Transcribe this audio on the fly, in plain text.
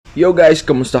Yo guys,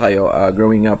 kamusta kayo?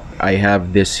 Growing up, I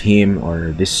have this hymn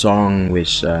or this song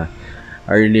which I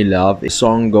really love. The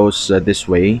song goes this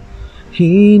way.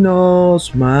 He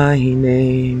knows my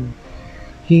name.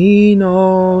 He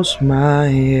knows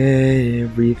my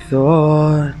every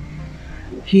thought.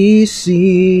 He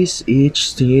sees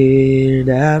each tear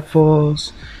that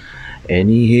falls.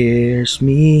 And He hears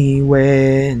me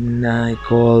when I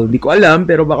call. Di ko alam,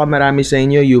 pero baka marami sa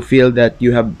inyo, you feel that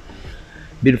you have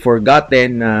been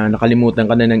forgotten, na nakalimutan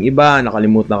ka na ng iba,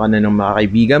 nakalimutan ka na ng mga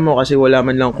kaibigan mo kasi wala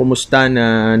man lang kumusta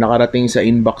na nakarating sa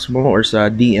inbox mo or sa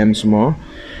DMs mo.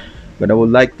 But I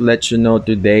would like to let you know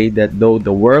today that though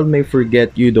the world may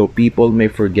forget you, though people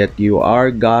may forget you, our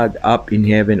God up in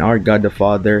heaven, our God the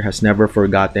Father has never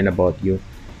forgotten about you.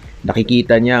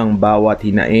 Nakikita niya ang bawat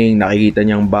hinaing, nakikita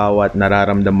niya ang bawat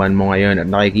nararamdaman mo ngayon, at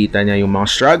nakikita niya yung mga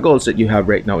struggles that you have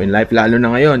right now in life, lalo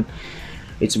na ngayon.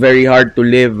 It's very hard to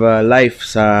live life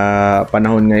sa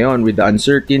panahon ngayon with the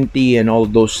uncertainty and all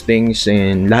those things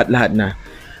and lahat-lahat na.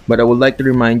 But I would like to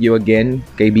remind you again,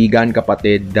 kaibigan,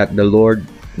 kapatid, that the Lord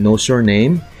knows your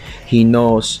name. He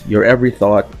knows your every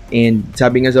thought. And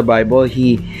sabi nga sa Bible,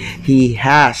 He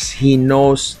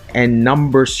knows and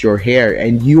numbers your hair.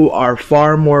 And you are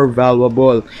far more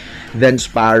valuable than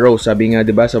sparrow. Sabi nga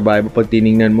 'di ba sa Bible, pag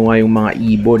tiningnan mo nga yung mga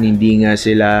ibon, hindi nga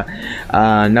sila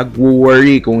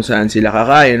nagwo-worry kung saan sila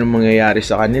kakain, anong mangyayari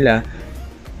sa kanila.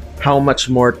 How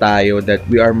much more tayo that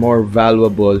we are more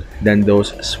valuable than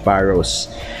those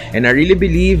sparrows. And I really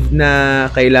believe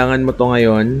na kailangan mo to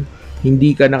ngayon.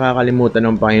 Hindi ka nakakalimutan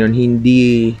ng Panginoon,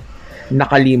 hindi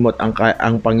nakalimot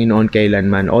ang Panginoon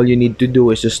kailanman. All you need to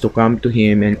do is just to come to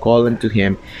Him and call unto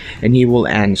Him and He will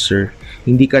answer.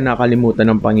 Hindi ka nakalimutan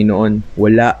ng Panginoon.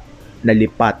 Wala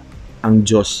nalipat ang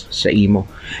Diyos sa imo.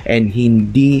 And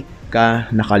hindi ka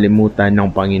nakalimutan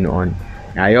ng Panginoon.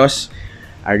 Ayos?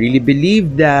 I really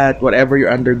believe that whatever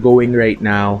you're undergoing right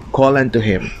now, call unto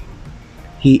Him.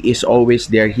 He is always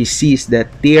there. He sees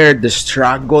that tear, the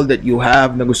struggle that you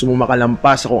have na gusto mo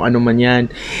makalampas kung ano man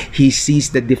yan. He sees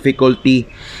the difficulty,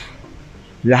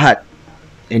 lahat.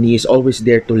 And He is always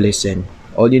there to listen.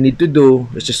 All you need to do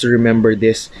is just to remember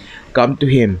this. Come to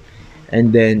Him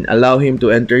and then allow Him to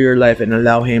enter your life and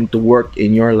allow Him to work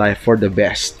in your life for the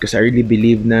best. Because I really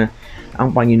believe na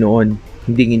ang Panginoon,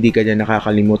 hindi ka niya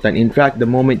nakakalimutan. In fact, the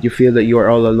moment you feel that you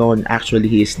are all alone, actually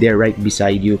He is there right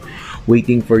beside you,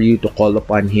 waiting for you to call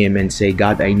upon Him and say,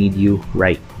 God, I need you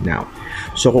right now.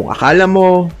 So kung akala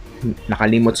mo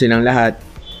nakalimot silang lahat,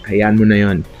 hayaan mo na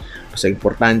yon. Basta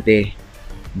importante,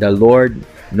 the Lord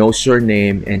knows your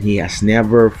name and He has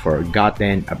never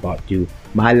forgotten about you.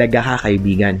 Mahalaga ka,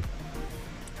 kaibigan.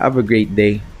 Have a great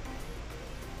day.